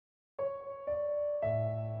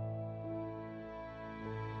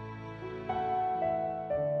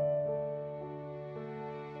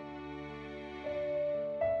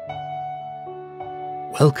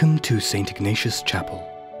Welcome to St. Ignatius Chapel.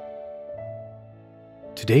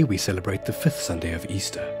 Today we celebrate the 5th Sunday of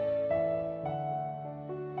Easter.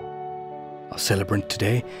 Our celebrant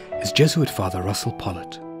today is Jesuit Fr Russell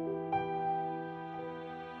Pollitt.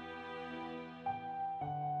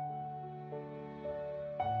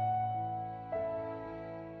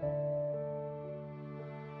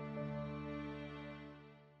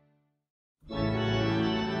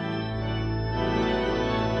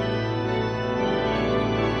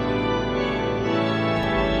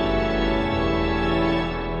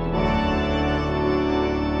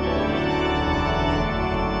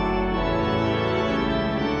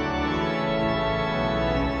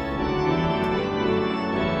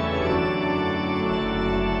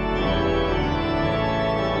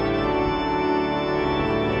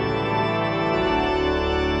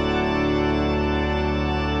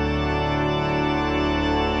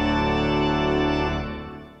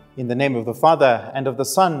 In the name of the Father, and of the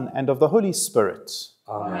Son, and of the Holy Spirit.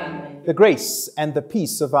 Amen. The grace and the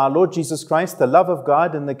peace of our Lord Jesus Christ, the love of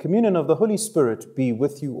God, and the communion of the Holy Spirit be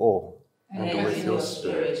with you all. And with your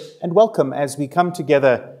spirit. And welcome as we come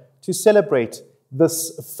together to celebrate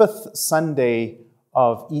this 5th Sunday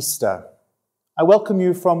of Easter. I welcome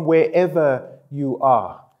you from wherever you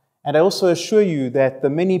are. And I also assure you that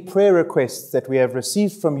the many prayer requests that we have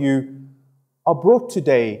received from you are brought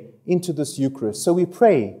today into this Eucharist. So we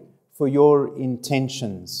pray for your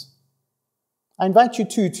intentions. I invite you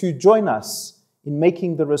too to join us in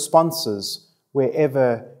making the responses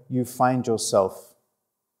wherever you find yourself.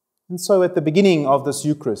 And so at the beginning of this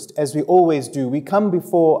Eucharist, as we always do, we come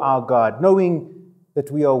before our God, knowing that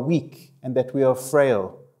we are weak and that we are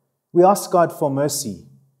frail. We ask God for mercy,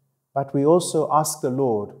 but we also ask the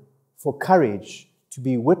Lord for courage to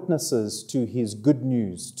be witnesses to His good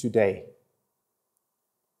news today.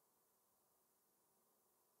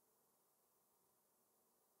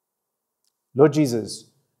 Lord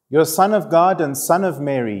Jesus, you are Son of God and Son of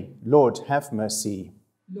Mary. Lord, have mercy.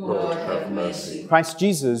 Lord, have mercy. Christ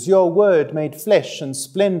Jesus, your Word made flesh and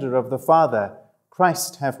splendor of the Father.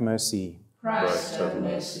 Christ, have mercy. Christ, have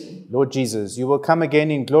mercy. Lord Jesus, you will come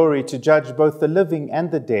again in glory to judge both the living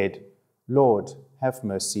and the dead. Lord, have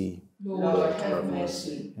mercy. Lord, have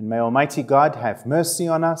mercy. And may Almighty God have mercy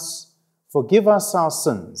on us, forgive us our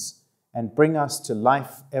sins, and bring us to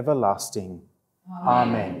life everlasting.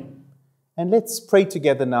 Amen. And let's pray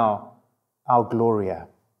together now our Gloria.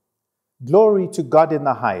 Glory to God in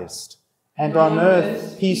the highest, and on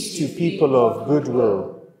earth peace to people of good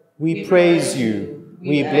will. We praise you,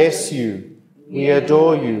 we bless you, we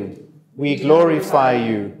adore you, we glorify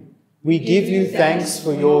you. We give you thanks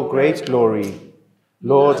for your great glory.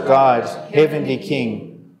 Lord God, heavenly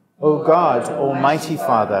King, O God, almighty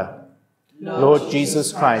Father, Lord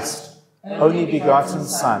Jesus Christ, only begotten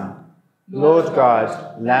Son, Lord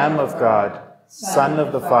God, Lamb of God, Son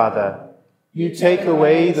of the Father, you take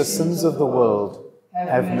away the sins of the world.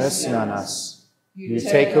 Have mercy on us. You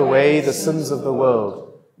take away the sins of the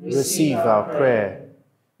world. Receive our prayer.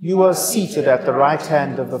 You are seated at the right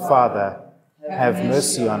hand of the Father. Have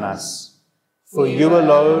mercy on us. For you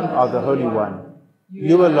alone are the Holy One.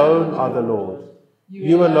 You alone are the Lord.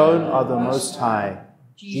 You alone are the Most High,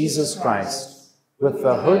 Jesus Christ, with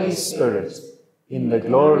the Holy Spirit, in the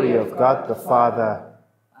glory of God the Father.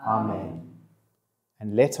 Amen.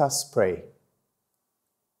 And let us pray.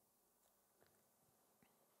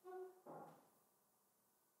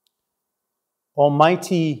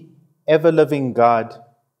 Almighty, ever-living God,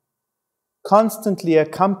 constantly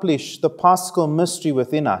accomplish the Paschal mystery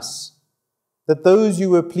within us, that those you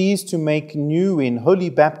were pleased to make new in holy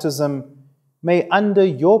baptism may, under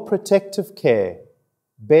your protective care,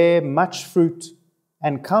 bear much fruit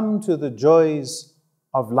and come to the joys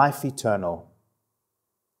of life eternal.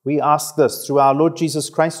 We ask this through our Lord Jesus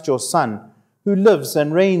Christ, your Son, who lives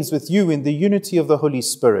and reigns with you in the unity of the Holy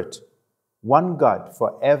Spirit, one God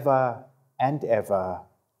forever and ever.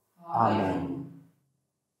 Amen.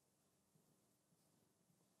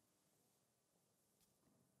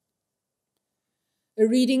 A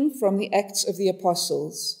reading from the Acts of the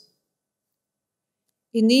Apostles.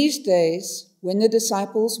 In these days, when the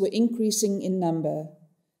disciples were increasing in number,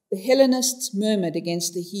 the Hellenists murmured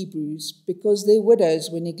against the Hebrews because their widows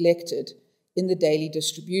were neglected in the daily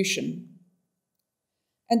distribution.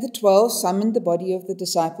 And the 12 summoned the body of the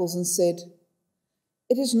disciples and said,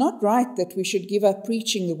 "It is not right that we should give up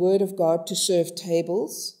preaching the word of God to serve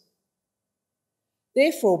tables.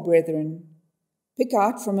 Therefore, brethren, pick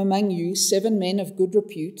out from among you 7 men of good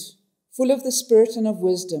repute, full of the Spirit and of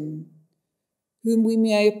wisdom, whom we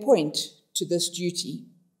may appoint to this duty.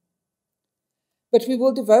 But we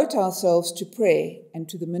will devote ourselves to prayer and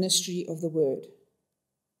to the ministry of the word.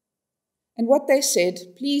 And what they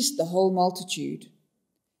said pleased the whole multitude,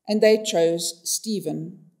 and they chose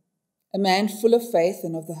Stephen, a man full of faith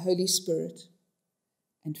and of the Holy Spirit,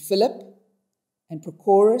 and Philip, and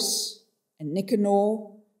Prochorus, and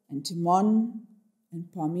Nicanor, and Timon,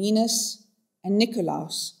 and Parmenas, and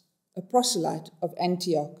Nicolaus, a proselyte of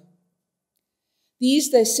Antioch.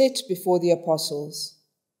 These they set before the apostles,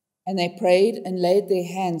 and they prayed and laid their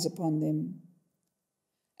hands upon them.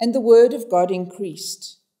 And the word of God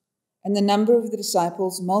increased, and the number of the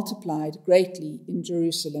disciples multiplied greatly in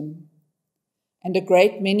Jerusalem. And a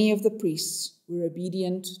great many of the priests were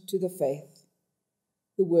obedient to the faith.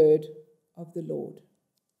 The word of the Lord.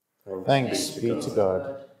 Thanks be to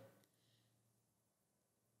God.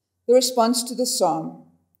 The response to the psalm.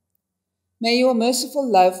 May your merciful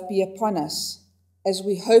love be upon us as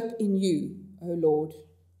we hope in you, O Lord.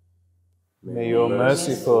 May your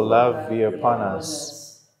merciful love be upon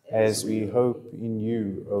us as we hope in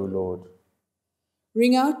you, O Lord.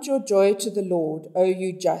 Ring out your joy to the Lord, O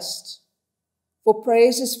you just, for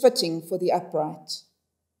praise is fitting for the upright.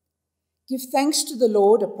 Give thanks to the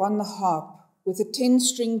Lord upon the harp, with a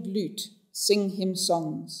 10-stringed lute sing him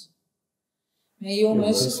songs. May your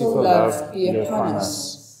merciful love be upon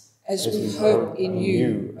us as we hope in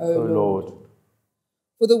you, O Lord.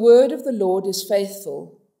 For the word of the Lord is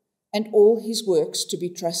faithful, and all his works to be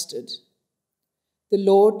trusted. The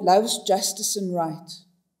Lord loves justice and right,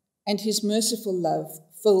 and his merciful love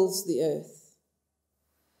fills the earth.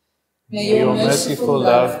 May your merciful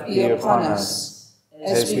love be upon us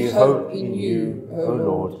as we hope in you, O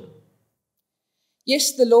Lord.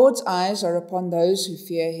 Yes, the Lord's eyes are upon those who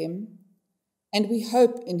fear him, and we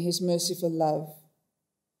hope in his merciful love,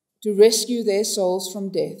 to rescue their souls from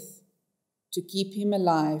death, to keep him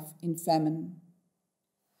alive in famine.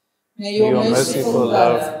 May your merciful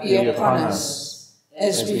love be upon us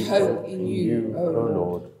as we hope in you, O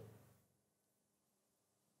Lord.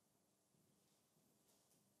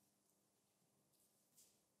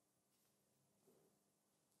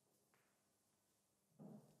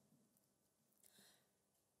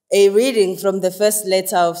 A reading from the first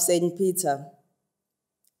letter of St. Peter.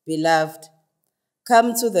 Beloved,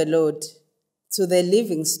 come to the Lord, to the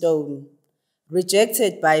living stone,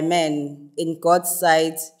 rejected by men, in God's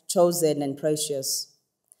sight, chosen and precious.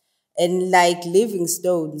 And like living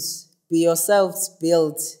stones, be yourselves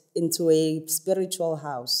built into a spiritual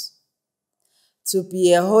house, to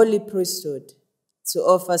be a holy priesthood, to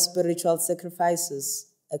offer spiritual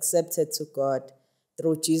sacrifices accepted to God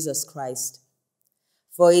through Jesus Christ.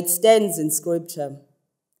 For it stands in Scripture,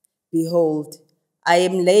 behold, I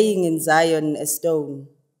am laying in Zion a stone,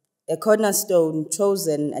 a cornerstone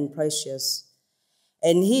chosen and precious,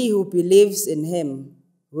 and he who believes in him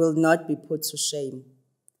will not be put to shame.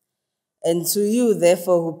 And to you,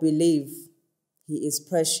 therefore, who believe, he is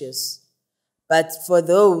precious. But for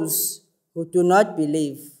those who do not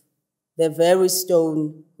believe, the very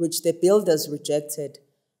stone which the builders rejected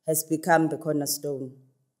has become the cornerstone,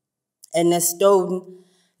 and a stone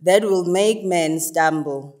that will make men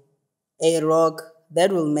stumble, a rock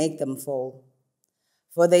that will make them fall.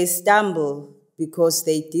 For they stumble because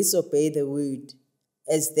they disobey the word,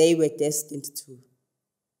 as they were destined to.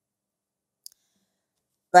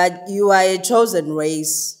 But you are a chosen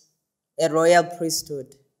race, a royal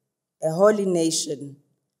priesthood, a holy nation,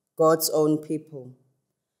 God's own people,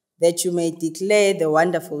 that you may declare the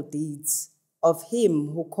wonderful deeds of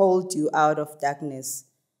him who called you out of darkness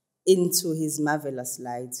into his marvelous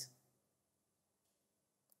light.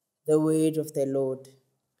 The word of the Lord.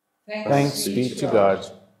 Thanks be to God.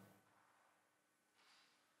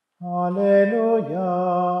 Alleluia,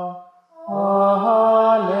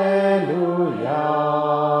 alleluia,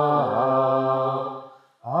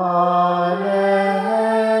 alleluia.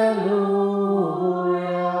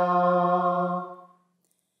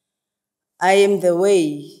 I am the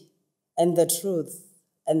way and the truth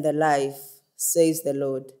and the life, says the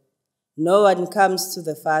Lord. No one comes to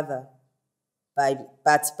the Father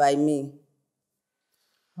but by me.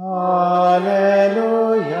 Alleluia,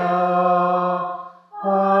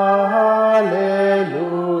 alleluia,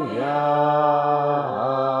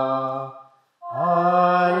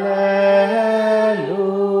 alleluia.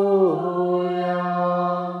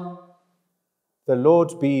 The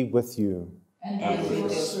Lord be with you. And with your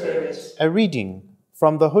spirit. A reading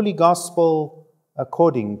from the Holy Gospel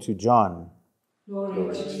according to John.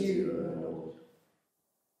 Glory to you, O Lord.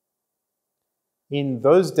 In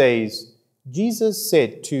those days, Jesus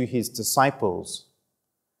said to his disciples,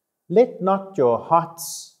 "Let not your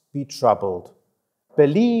hearts be troubled.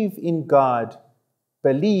 Believe in God,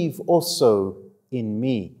 believe also in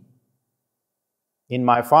me. In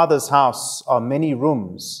my Father's house are many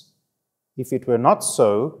rooms. If it were not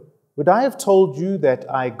so, would I have told you that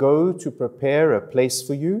I go to prepare a place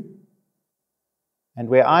for you? And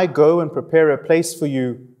where I go and prepare a place for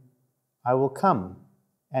you, I will come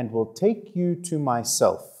and will take you to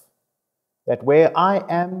myself, that where I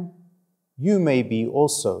am, you may be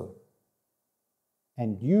also.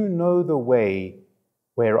 And you know the way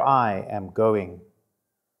where I am going.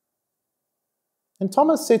 And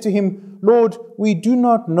Thomas said to him, Lord, we do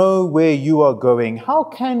not know where you are going. How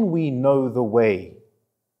can we know the way?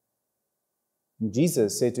 And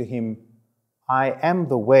Jesus said to him, I am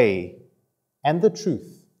the way and the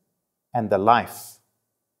truth and the life.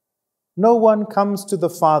 No one comes to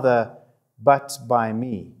the Father but by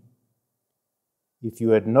me. If you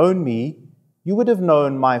had known me, you would have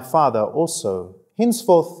known my Father also.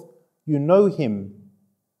 Henceforth you know him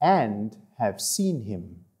and have seen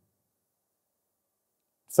him.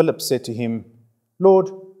 Philip said to him, Lord,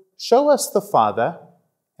 show us the Father,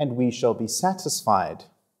 and we shall be satisfied.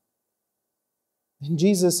 And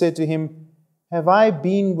Jesus said to him, Have I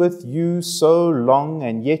been with you so long,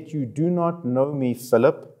 and yet you do not know me,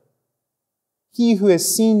 Philip? He who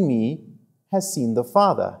has seen me has seen the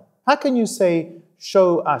Father. How can you say,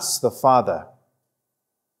 Show us the Father?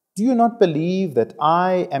 Do you not believe that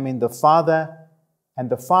I am in the Father, and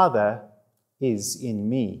the Father is in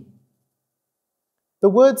me? The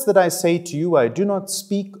words that I say to you, I do not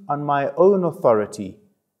speak on my own authority,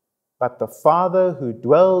 but the Father who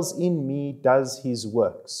dwells in me does his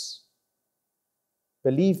works.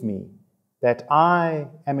 Believe me that I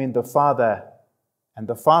am in the Father, and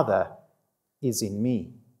the Father is in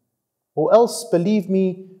me. Or else believe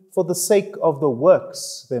me for the sake of the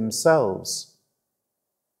works themselves.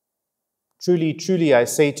 Truly, truly, I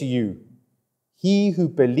say to you, he who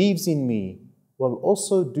believes in me will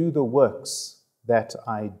also do the works that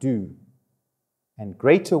I do, and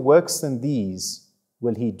greater works than these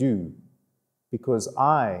will he do, because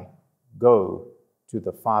I go to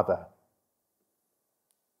the Father.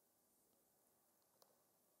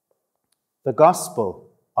 The Gospel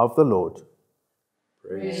of the Lord.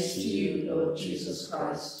 Praise to you, Lord Jesus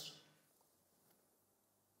Christ.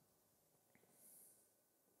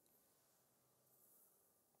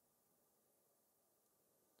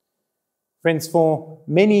 Friends, for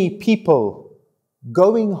many people,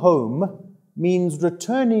 going home means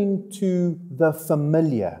returning to the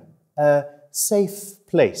familiar, a safe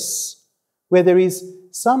place where there is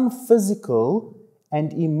some physical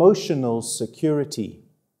and emotional security.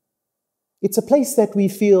 It's a place that we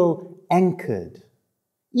feel anchored.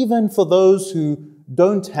 Even for those who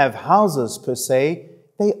don't have houses per se,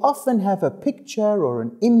 they often have a picture or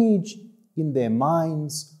an image in their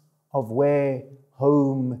minds of where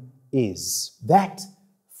home is, that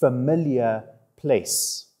familiar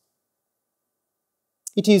place.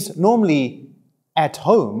 It is normally at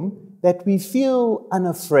home that we feel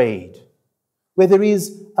unafraid, where there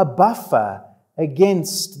is a buffer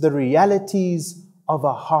against the realities of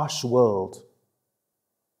a harsh world.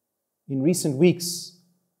 In recent weeks,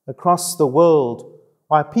 across the world,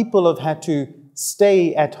 while people have had to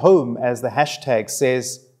stay at home, as the hashtag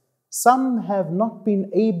says, some have not been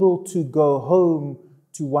able to go home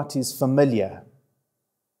to what is familiar.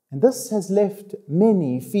 And this has left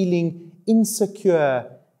many feeling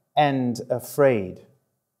insecure and afraid.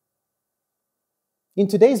 In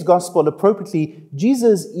today's gospel, appropriately,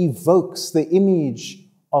 Jesus evokes the image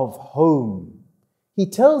of home. He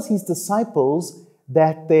tells his disciples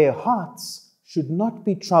that their hearts should not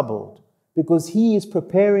be troubled because he is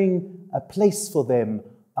preparing a place for them,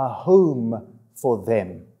 a home for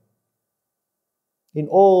them. In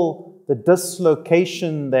all the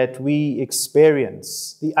dislocation that we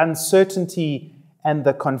experience, the uncertainty and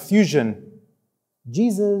the confusion,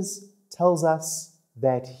 Jesus tells us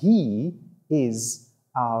that he is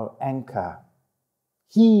our anchor.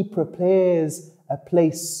 He prepares a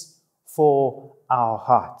place for our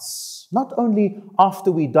hearts. Not only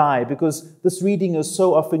after we die, because this reading is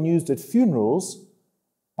so often used at funerals,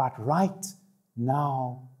 but right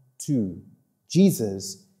now too.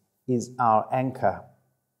 Jesus is our anchor.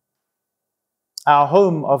 Our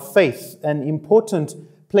home of faith, an important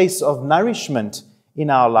place of nourishment in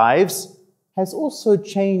our lives, has also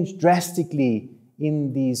changed drastically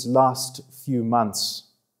in these last few months.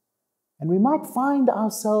 And we might find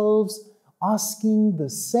ourselves asking the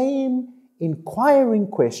same inquiring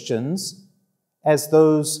questions as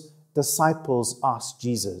those disciples asked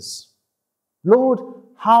Jesus. Lord,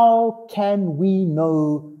 how can we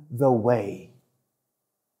know the way?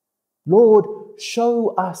 Lord,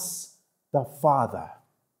 show us the Father.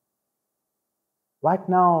 Right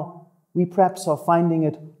now, we perhaps are finding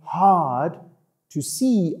it hard to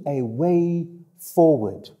see a way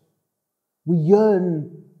forward. We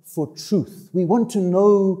yearn for truth. We want to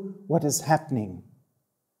know what is happening.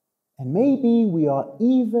 And maybe we are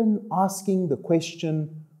even asking the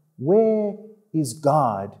question, where is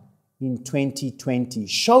God in 2020?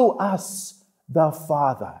 Show us the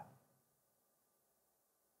Father.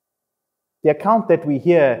 The account that we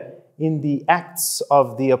hear in the Acts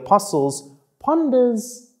of the Apostles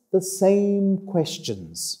ponders the same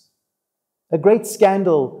questions. A great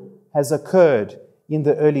scandal has occurred in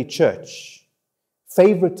the early church.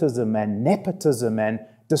 Favoritism and nepotism and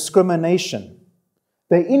discrimination.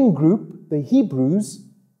 The in-group, the Hebrews,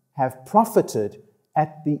 have profited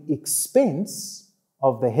at the expense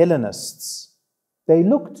of the Hellenists. They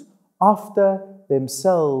looked after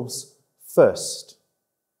themselves first.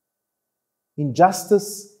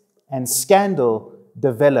 Injustice and scandal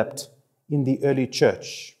developed in the early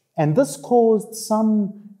church, and this caused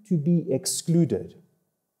some to be excluded.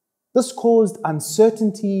 This caused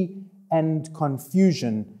uncertainty and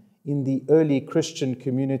confusion in the early Christian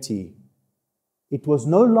community. It was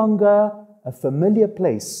no longer a familiar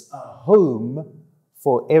place, a home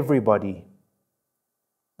for everybody.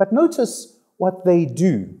 But notice what they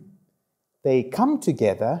do. They come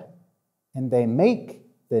together and they make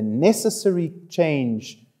the necessary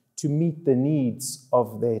change to meet the needs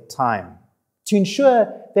of their time, to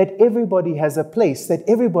ensure that everybody has a place, that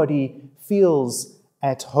everybody feels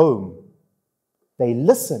at home. They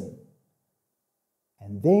listen,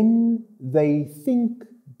 and then they think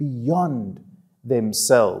beyond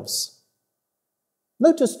themselves.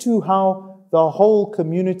 Notice too how the whole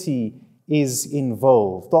community is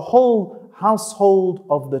involved. The whole household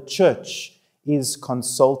of the church is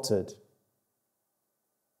consulted.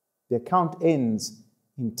 The account ends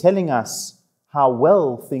in telling us how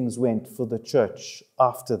well things went for the church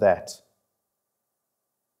after that.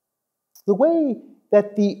 The way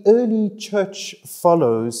that the early church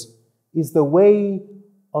follows is the way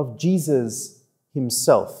of Jesus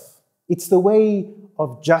himself. It's the way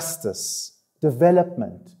of justice,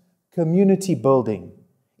 development, community building,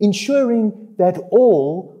 ensuring that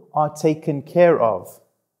all are taken care of.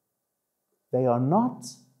 They are not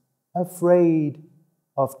afraid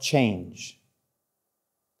of change.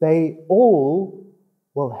 They all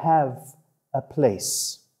will have a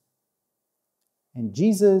place. And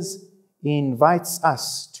Jesus invites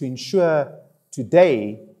us to ensure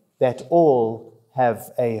today that all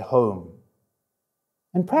have a home.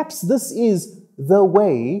 And perhaps this is the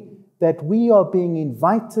way that we are being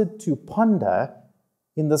invited to ponder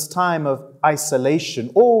in this time of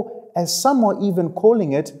isolation, or as some are even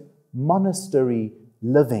calling it, monastery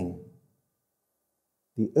living.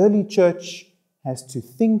 The early church has to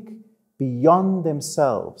think beyond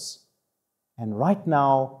themselves, and right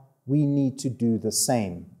now we need to do the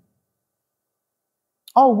same.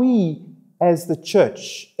 Are we, as the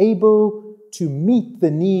church, able to meet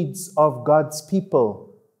the needs of God's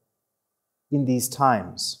people in these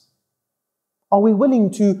times? Are we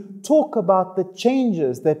willing to talk about the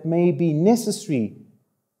changes that may be necessary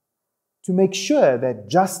to make sure that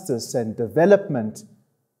justice and development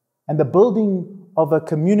and the building of a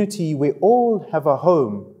community where all have a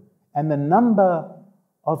home and the number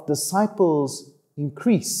of disciples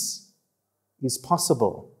increase is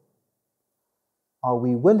possible? Are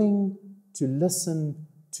we willing to listen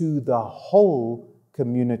to the whole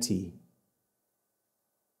community?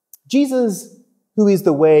 Jesus, who is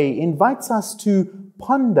the way, invites us to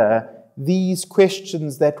ponder these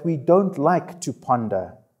questions that we don't like to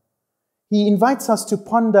ponder. He invites us to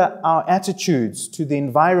ponder our attitudes to the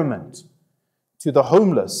environment, to the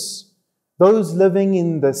homeless, those living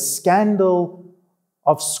in the scandal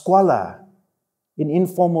of squalor in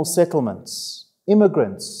informal settlements,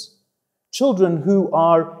 immigrants, children who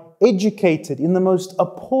are educated in the most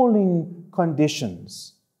appalling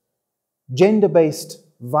conditions, gender-based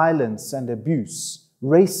violence and abuse,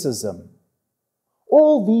 racism.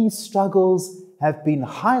 All these struggles have been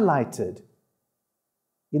highlighted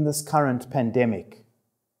in this current pandemic.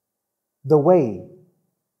 The way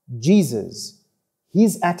Jesus,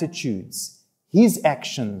 his attitudes, his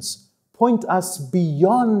actions point us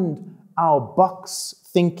beyond our box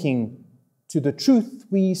thinking to the truth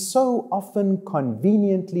we so often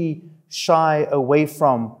conveniently shy away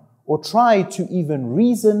from or try to even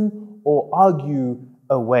reason or argue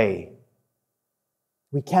away.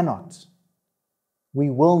 We cannot. We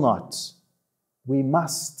will not. We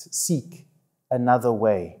must seek another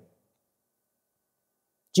way.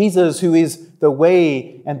 Jesus, who is the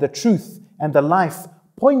way and the truth and the life,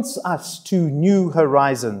 points us to new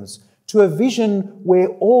horizons, to a vision where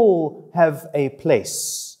all have a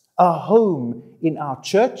place, a home in our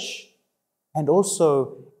church and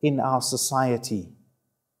also in our society.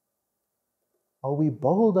 Are we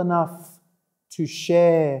bold enough to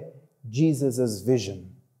share Jesus'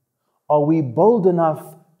 vision? Are we bold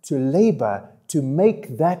enough to labor to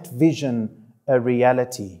make that vision a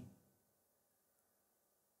reality?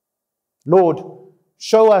 Lord,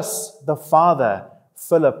 show us the Father,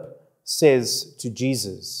 Philip says to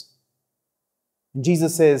Jesus. And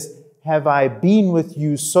Jesus says, have I been with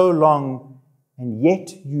you so long, and yet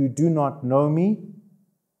you do not know me?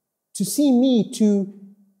 To see me too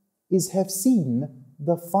is have seen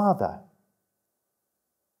the Father.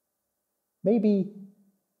 Maybe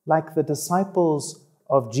like the disciples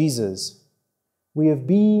of Jesus, we have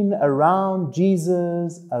been around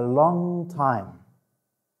Jesus a long time.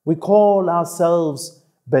 We call ourselves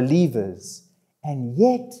believers, and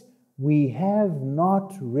yet we have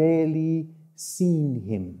not really seen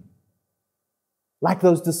him. Like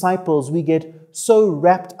those disciples, we get so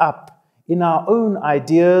wrapped up in our own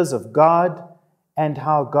ideas of God and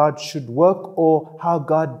how God should work or how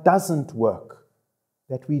God doesn't work,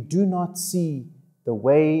 that we do not see the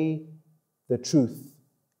way, the truth,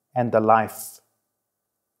 and the life.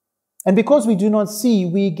 And because we do not see,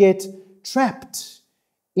 we get trapped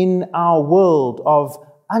in our world of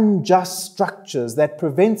unjust structures that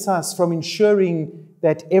prevents us from ensuring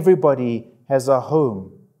that everybody has a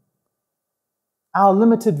home. Our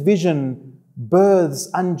limited vision births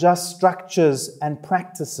unjust structures and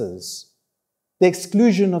practices, the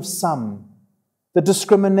exclusion of some, the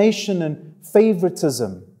discrimination and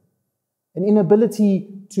favoritism, an inability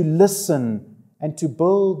to listen and to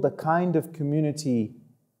build the kind of community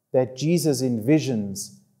that Jesus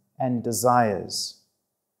envisions and desires.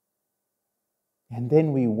 And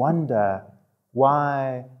then we wonder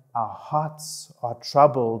why our hearts are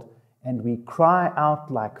troubled and we cry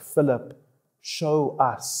out like Philip, show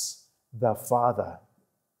us the Father.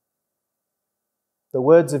 The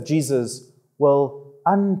words of Jesus will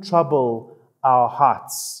untrouble our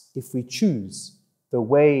hearts if we choose the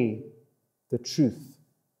way, the truth,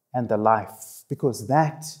 and the life, because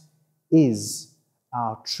that is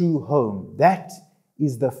our true home. That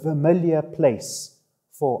is the familiar place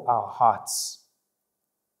for our hearts.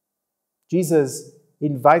 Jesus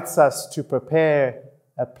invites us to prepare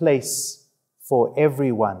a place for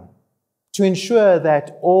everyone, to ensure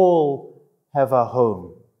that all have a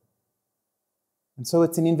home. And so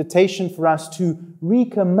it's an invitation for us to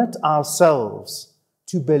recommit ourselves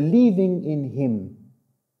to believing in Him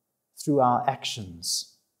through our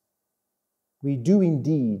actions. We do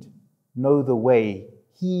indeed know the way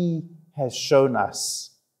He has shown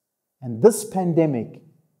us. And this pandemic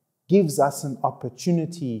gives us an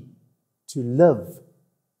opportunity to live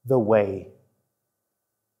the way.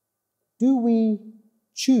 Do we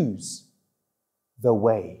choose the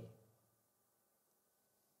way?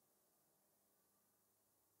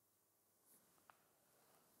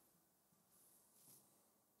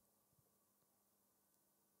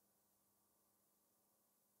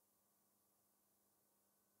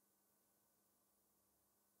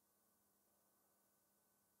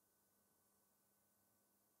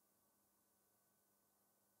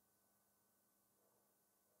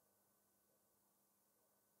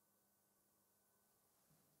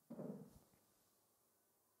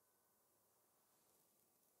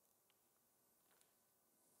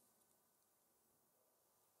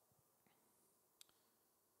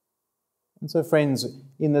 And so, friends,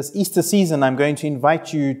 in this Easter season, I'm going to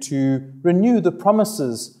invite you to renew the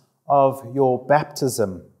promises of your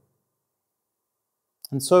baptism.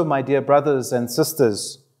 And so, my dear brothers and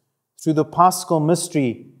sisters, through the Paschal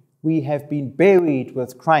mystery, we have been buried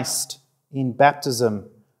with Christ in baptism,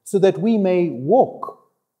 so that we may walk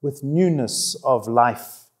with newness of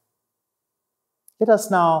life. Let us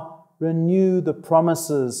now renew the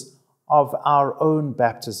promises of our own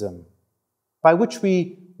baptism, by which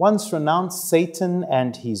we once renounced Satan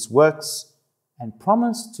and his works and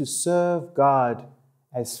promised to serve God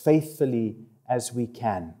as faithfully as we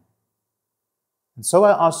can. And so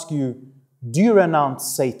I ask you, do you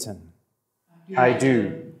renounce Satan? I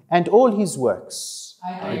do. And all his works?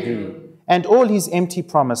 I do. And all his empty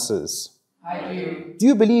promises? I do. Do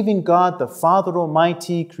you believe in God, the Father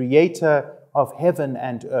Almighty, creator of heaven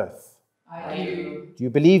and earth? I do. Do you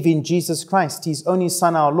believe in Jesus Christ, his only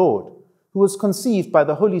Son, our Lord, who was conceived by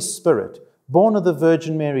the Holy Spirit, born of the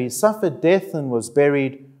Virgin Mary, suffered death and was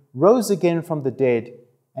buried, rose again from the dead,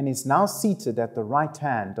 and is now seated at the right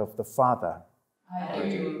hand of the Father? I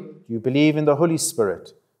do. Do you believe in the Holy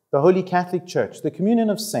Spirit, the Holy Catholic Church, the communion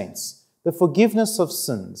of saints, the forgiveness of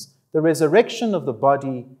sins, the resurrection of the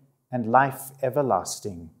body, and life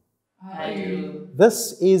everlasting? I do.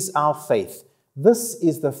 This is our faith. This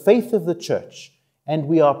is the faith of the Church, and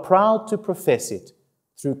we are proud to profess it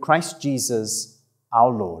through Christ Jesus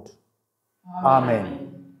our Lord.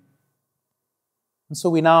 Amen. And so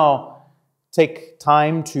we now take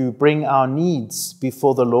time to bring our needs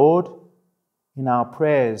before the Lord in our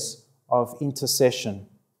prayers of intercession.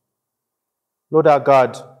 Lord our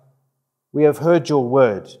God, we have heard your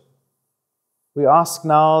word. We ask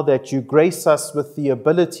now that you grace us with the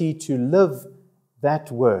ability to live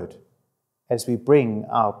that word as we bring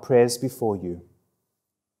our prayers before you.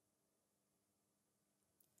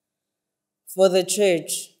 For the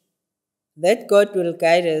Church, that God will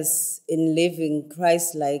guide us in living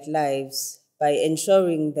Christ-like lives by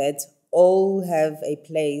ensuring that all have a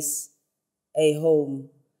place, a home,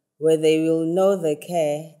 where they will know the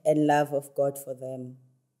care and love of God for them.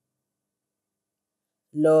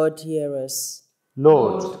 Lord, hear us.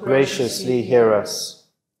 Lord, graciously hear us.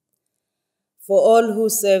 For all who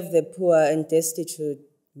serve the poor and destitute,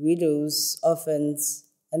 widows, orphans,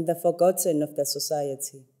 and the forgotten of the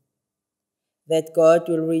society, that God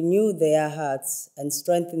will renew their hearts and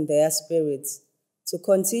strengthen their spirits to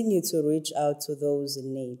continue to reach out to those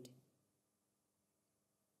in need.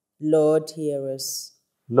 Lord, hear us.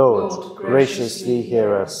 Lord, graciously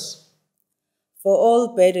hear us. For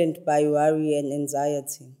all burdened by worry and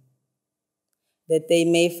anxiety, that they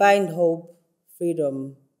may find hope,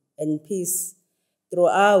 freedom, and peace through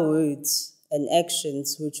our words and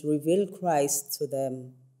actions which reveal Christ to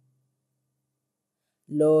them.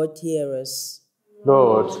 Lord, hear us.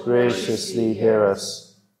 Lord, graciously hear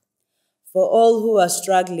us. For all who are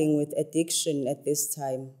struggling with addiction at this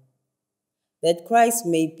time, that Christ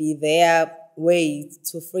may be their way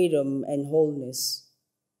to freedom and wholeness.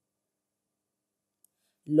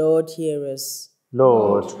 Lord, hear us.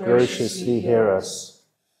 Lord, graciously hear us.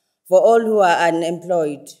 For all who are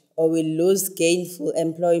unemployed or will lose gainful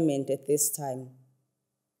employment at this time,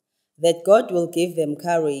 that God will give them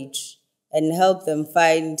courage and help them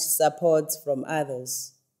find support from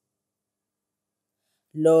others.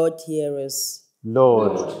 Lord, hear us.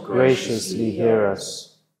 Lord, graciously hear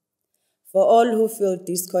us. For all who feel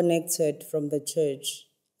disconnected from the Church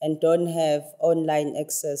and don't have online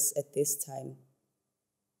access at this time,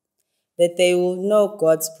 that they will know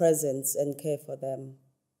God's presence and care for them.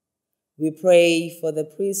 We pray for the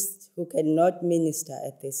priests who cannot minister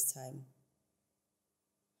at this time.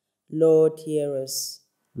 Lord, hear us.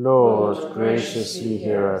 Lord, graciously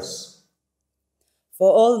hear us. For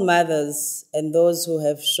all mothers and those who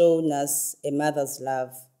have shown us a mother's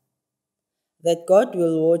love, that God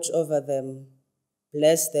will watch over them,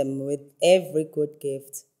 bless them with every good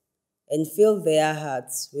gift, and fill their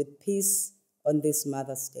hearts with peace on this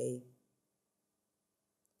Mother's Day.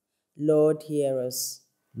 Lord, hear us.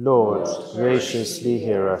 Lord, graciously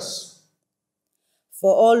hear us.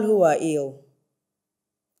 For all who are ill,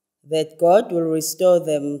 that God will restore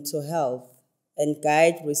them to health and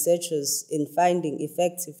guide researchers in finding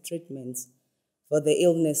effective treatments for the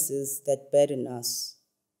illnesses that burden us.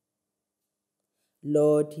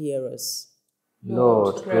 Lord, hear us.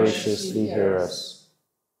 Lord, graciously hear us.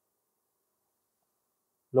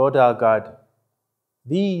 Lord our God,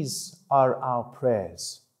 these are our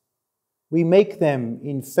prayers. We make them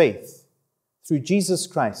in faith through Jesus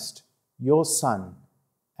Christ, your Son,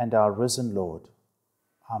 and our risen Lord.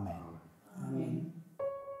 Amen. Amen.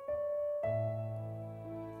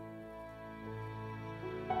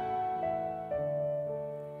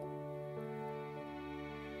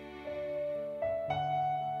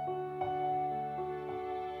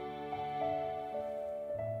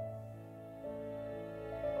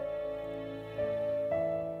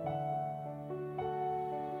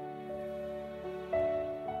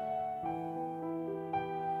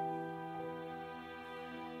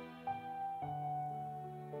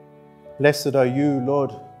 Blessed are you,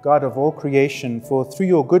 Lord, God of all creation, for through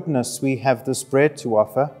your goodness we have this bread to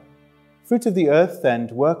offer, fruit of the earth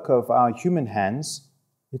and work of our human hands.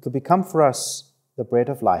 It will become for us the bread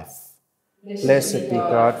of life. Blessed be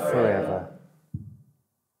God forever.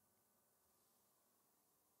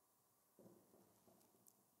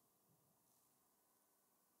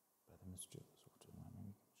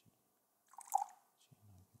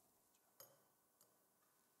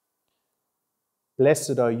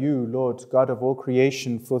 Blessed are you, Lord, God of all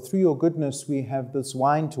creation, for through your goodness we have this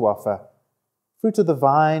wine to offer, fruit of the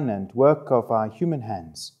vine and work of our human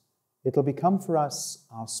hands. It will become for us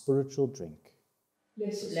our spiritual drink.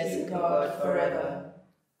 Blessed be God forever.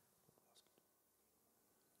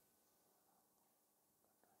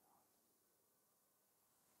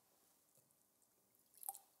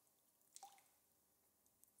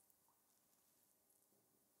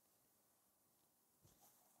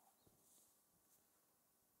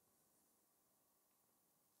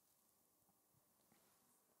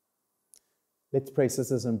 Let's pray,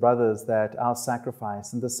 sisters and brothers, that our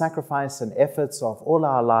sacrifice and the sacrifice and efforts of all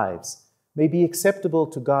our lives may be acceptable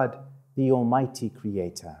to God, the Almighty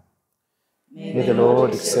Creator. May the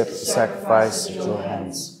Lord accept the sacrifice at your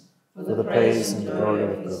hands for the praise and glory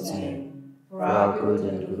of God's name, for our good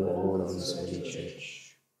and the good of all of His holy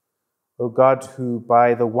Church. O God, who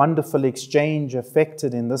by the wonderful exchange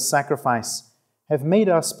effected in this sacrifice have made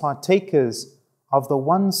us partakers of the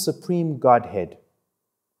one supreme Godhead,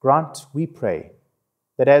 grant, we pray,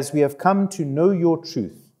 that as we have come to know your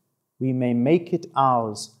truth, we may make it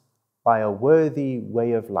ours by a worthy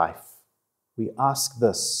way of life. We ask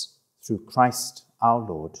this through Christ our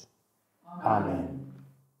Lord. Amen.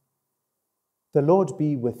 The Lord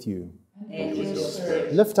be with you. And with your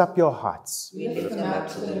spirit. Lift up your hearts. We lift them up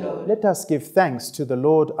to the Lord. Let us give thanks to the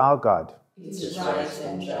Lord our God. It is right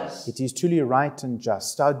and just. It is truly right and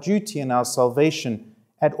just, our duty and our salvation,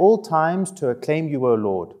 at all times to acclaim you, O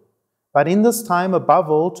Lord. But in this time, above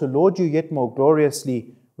all, to laud you yet more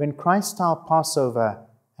gloriously, when Christ our Passover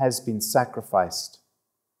has been sacrificed.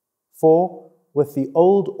 For, with the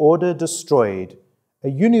old order destroyed, a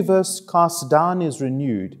universe cast down is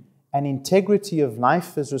renewed, and integrity of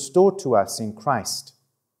life is restored to us in Christ.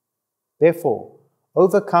 Therefore,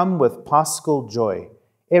 overcome with paschal joy,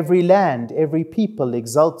 every land, every people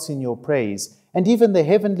exults in your praise, and even the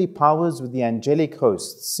heavenly powers with the angelic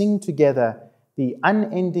hosts sing together the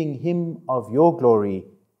unending hymn of your glory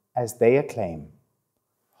as they acclaim.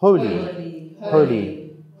 Holy,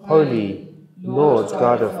 holy, holy, Lord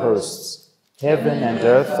God of hosts, heaven and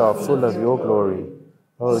earth are full of your glory.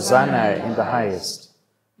 Hosanna in the highest.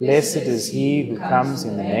 Blessed is he who comes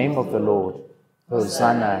in the name of the Lord.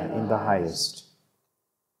 Hosanna in the highest.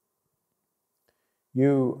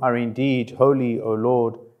 You are indeed holy, O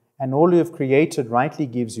Lord, and all you have created rightly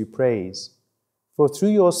gives you praise. For through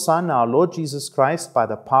your Son, our Lord Jesus Christ, by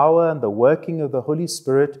the power and the working of the Holy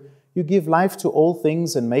Spirit, you give life to all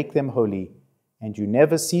things and make them holy, and you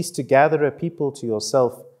never cease to gather a people to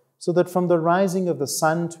yourself, so that from the rising of the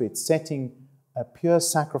sun to its setting, a pure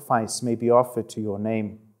sacrifice may be offered to your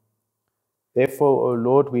name. Therefore, O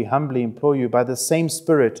Lord, we humbly implore you, by the same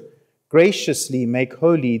Spirit, graciously make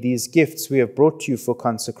holy these gifts we have brought to you for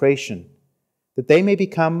consecration, that they may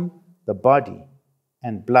become the body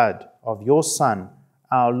and blood of your Son,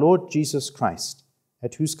 our Lord Jesus Christ,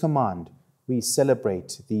 at whose command we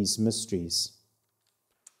celebrate these mysteries.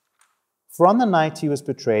 For on the night he was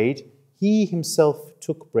betrayed, he himself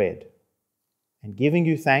took bread, and giving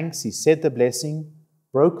you thanks, he said the blessing,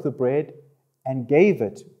 broke the bread, and gave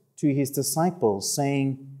it to his disciples,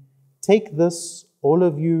 saying, "Take this, all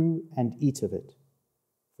of you, and eat of it,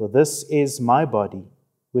 for this is my body,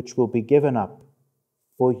 which will be given up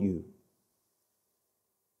for you."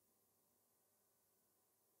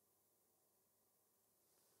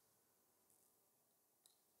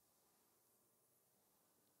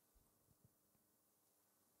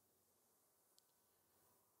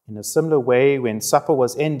 In a similar way, when supper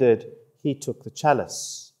was ended, he took the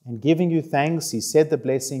chalice, and giving you thanks, he said the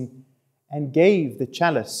blessing, and gave the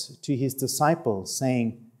chalice to his disciples,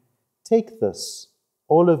 saying, "Take this,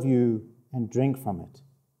 all of you, and drink from it.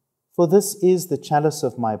 For this is the chalice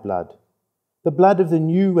of my blood, the blood of the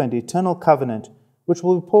new and eternal covenant, which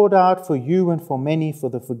will be poured out for you and for many for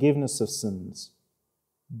the forgiveness of sins.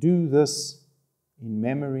 Do this in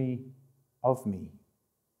memory of me."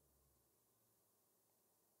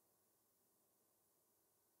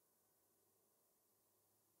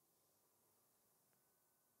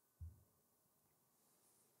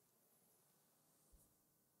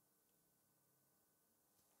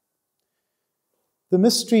 The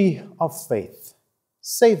mystery of faith.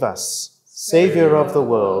 Save us, Saviour of the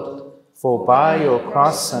world, for by your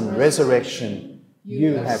cross and resurrection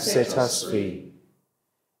you have set us free.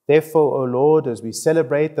 Therefore, O Lord, as we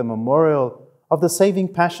celebrate the memorial of the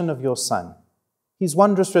saving passion of your Son, his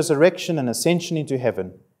wondrous resurrection and ascension into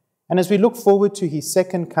heaven, and as we look forward to his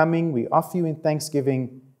second coming, we offer you in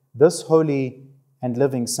thanksgiving this holy and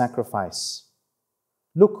living sacrifice.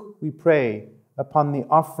 Look, we pray, upon the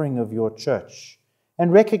offering of your church,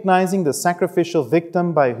 and recognizing the sacrificial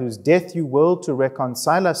victim by whose death you willed to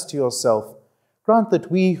reconcile us to yourself, grant that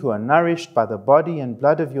we who are nourished by the body and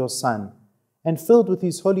blood of your Son, and filled with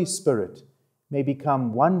his Holy Spirit, may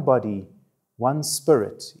become one body, one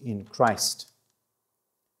spirit in Christ.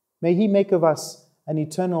 May he make of us an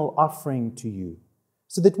eternal offering to you,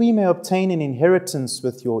 so that we may obtain an inheritance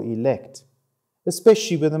with your elect,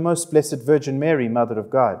 especially with the most blessed Virgin Mary, Mother of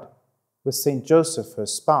God, with Saint Joseph, her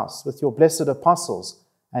spouse, with your blessed apostles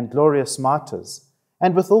and glorious martyrs,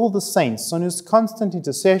 and with all the saints on whose constant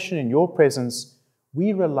intercession in your presence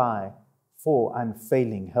we rely for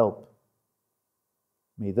unfailing help.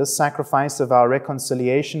 May this sacrifice of our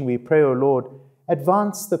reconciliation, we pray, O Lord,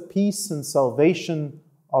 advance the peace and salvation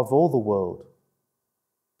of all the world.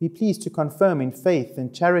 Be pleased to confirm in faith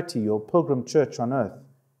and charity your pilgrim church on earth,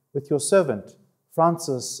 with your servant,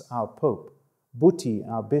 Francis, our Pope, Buti,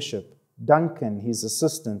 our Bishop, Duncan, his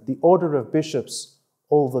assistant, the order of bishops,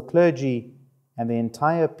 all the clergy, and the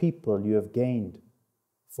entire people you have gained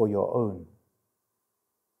for your own.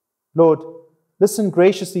 Lord, listen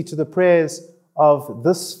graciously to the prayers of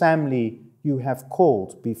this family you have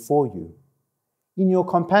called before you. In your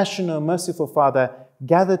compassion, O merciful Father,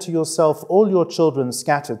 gather to yourself all your children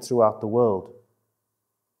scattered throughout the world.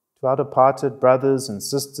 To our departed brothers and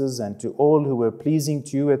sisters, and to all who were pleasing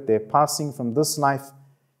to you at their passing from this life,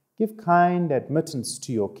 give kind admittance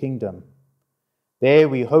to your kingdom. There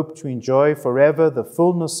we hope to enjoy forever the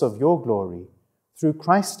fullness of your glory, through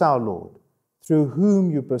Christ our Lord, through whom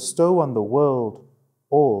you bestow on the world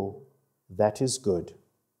all that is good.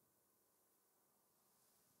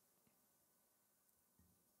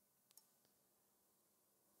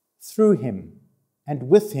 Through him, and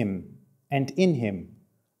with him, and in him,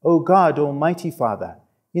 O God, Almighty Father,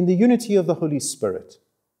 in the unity of the Holy Spirit,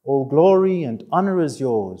 all glory and honor is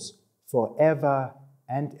yours forever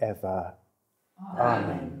and ever.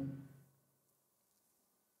 Amen.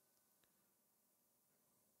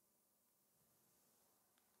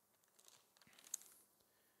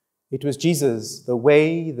 It was Jesus, the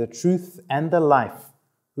way, the truth, and the life,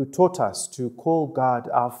 who taught us to call God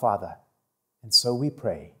our Father. And so we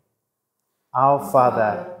pray. Our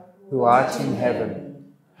Father, who art in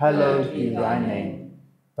heaven, hallowed be thy name.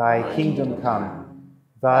 Thy kingdom come,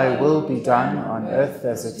 thy will be done on earth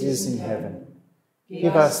as it is in heaven.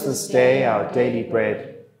 Give us this day our daily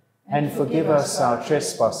bread, and forgive us our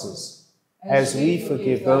trespasses, as we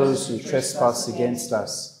forgive those who trespass against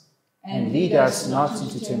us. And lead us not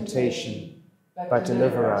into temptation, but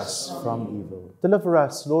deliver us from evil. Deliver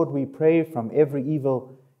us, Lord, we pray, from every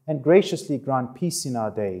evil, and graciously grant peace in our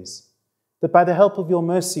days, that by the help of your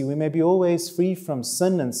mercy we may be always free from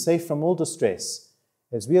sin and safe from all distress,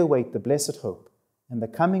 as we await the blessed hope and the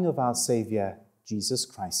coming of our Saviour, Jesus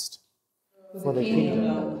Christ. For the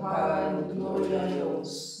kingdom, the power, and the glory are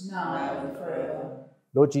yours, now and forever.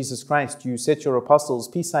 Lord Jesus Christ, you said to your apostles,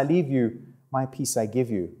 "Peace I leave you, my peace I give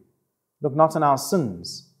you." Look not on our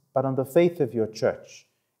sins, but on the faith of your church,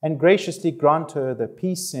 and graciously grant her the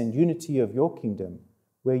peace and unity of your kingdom,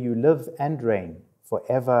 where you live and reign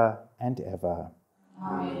forever and ever.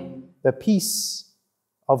 Amen. The peace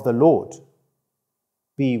of the Lord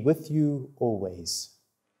be with you always.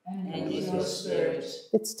 And with your spirit.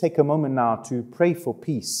 Let's take a moment now to pray for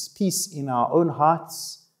peace. Peace in our own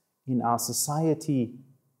hearts, in our society,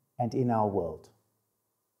 and in our world.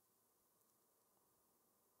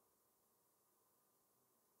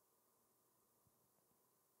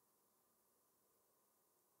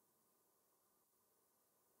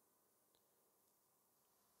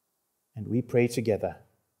 And we pray together.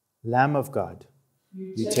 Lamb of God,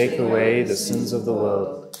 you take away the sins of the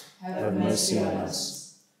world. Have mercy on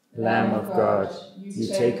us. Lamb of God, you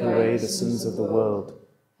take away the sins of the world.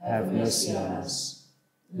 Have mercy on us.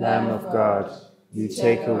 Lamb of God, you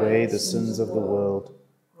take away the sins of the world.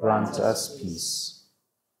 Grant us peace.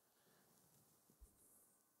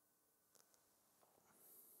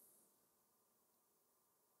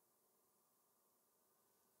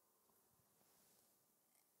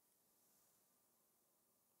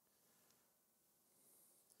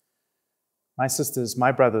 My sisters,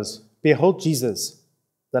 my brothers, behold Jesus,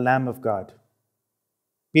 the Lamb of God.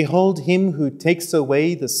 Behold him who takes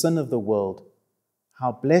away the sin of the world.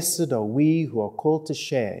 How blessed are we who are called to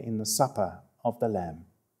share in the supper of the Lamb.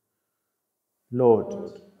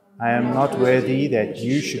 Lord, I am not worthy that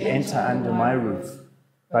you should enter under my roof,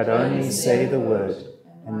 but only say the word,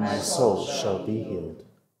 and my soul shall be healed.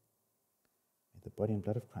 May the body and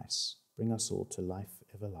blood of Christ bring us all to life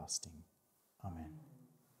everlasting. Amen.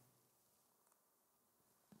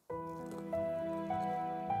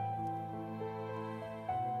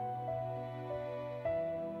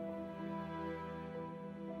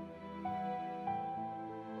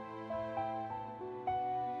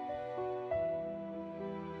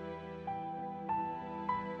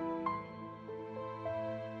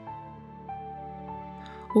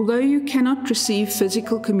 Although you cannot receive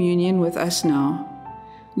physical communion with us now,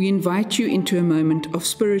 we invite you into a moment of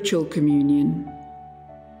spiritual communion.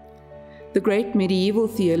 The great medieval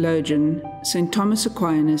theologian, St. Thomas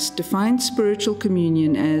Aquinas, defined spiritual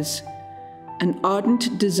communion as an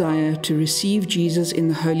ardent desire to receive Jesus in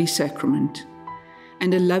the Holy Sacrament,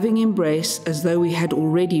 and a loving embrace as though we had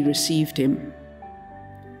already received him.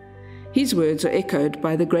 His words are echoed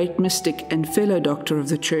by the great mystic and fellow doctor of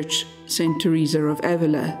the Church, Saint Teresa of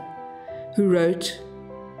Avila, who wrote,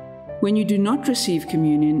 "When you do not receive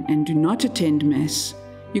communion and do not attend Mass,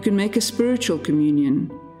 you can make a spiritual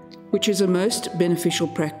communion, which is a most beneficial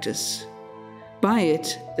practice. By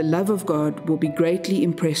it, the love of God will be greatly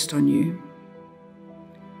impressed on you."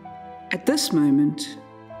 At this moment,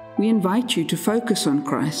 we invite you to focus on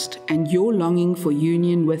Christ and your longing for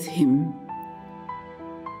union with Him.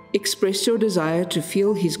 Express your desire to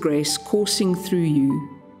feel His grace coursing through you,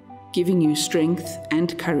 giving you strength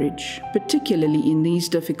and courage, particularly in these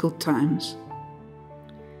difficult times.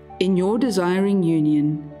 In your desiring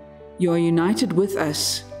union, you are united with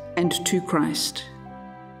us and to Christ.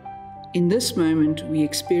 In this moment, we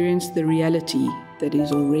experience the reality that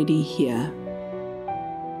is already here.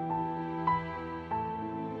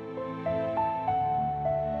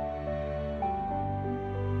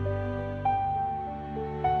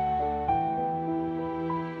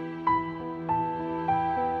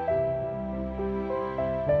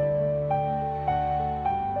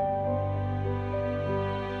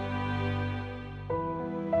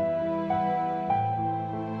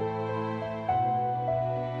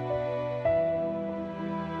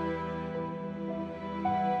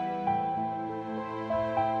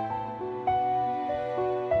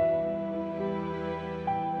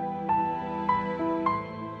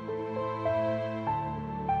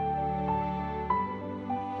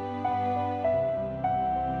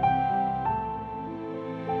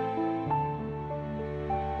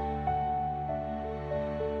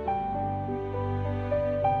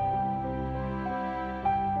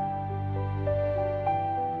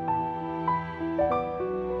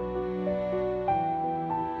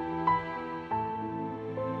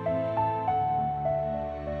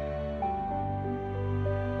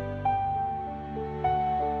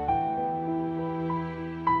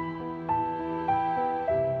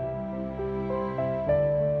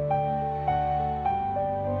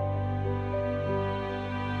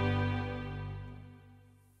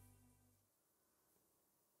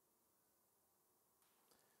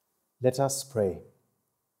 Let us pray.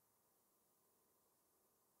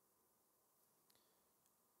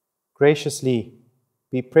 Graciously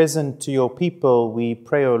be present to your people, we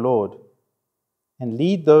pray, O Lord, and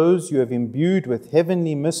lead those you have imbued with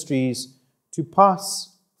heavenly mysteries to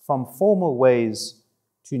pass from former ways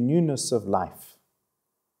to newness of life.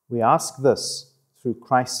 We ask this through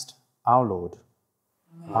Christ our Lord.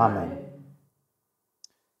 Amen.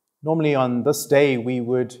 Normally on this day, we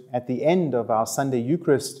would, at the end of our Sunday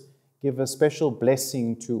Eucharist, give a special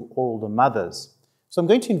blessing to all the mothers. So I'm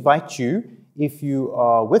going to invite you, if you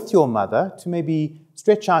are with your mother, to maybe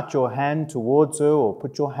stretch out your hand towards her or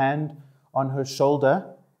put your hand on her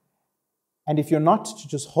shoulder. And if you're not, to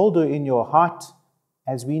just hold her in your heart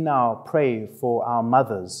as we now pray for our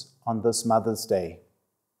mothers on this Mother's Day.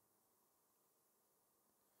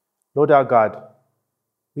 Lord our God,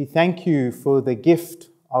 we thank you for the gift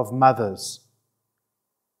of mothers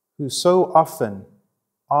who so often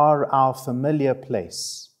are our familiar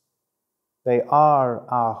place. They are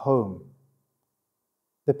our home.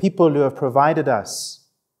 The people who have provided us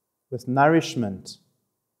with nourishment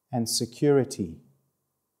and security.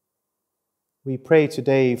 We pray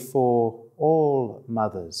today for all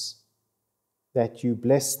mothers, that you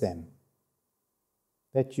bless them,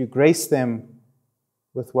 that you grace them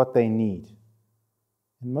with what they need,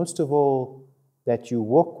 and most of all, that you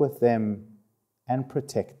walk with them and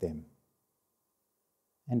protect them.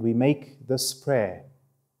 And we make this prayer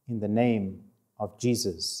in the name of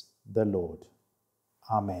Jesus the Lord.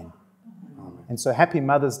 Amen. Amen. And so happy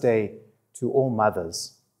Mother's Day to all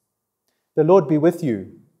mothers. The Lord be with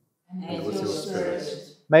you. And with your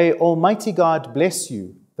spirit. May Almighty God bless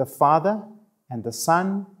you, the Father and the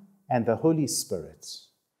Son and the Holy Spirit.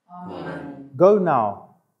 Amen. Go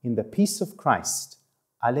now in the peace of Christ.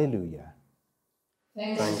 Alleluia.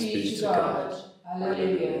 Thanks be to God.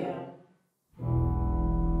 Alleluia.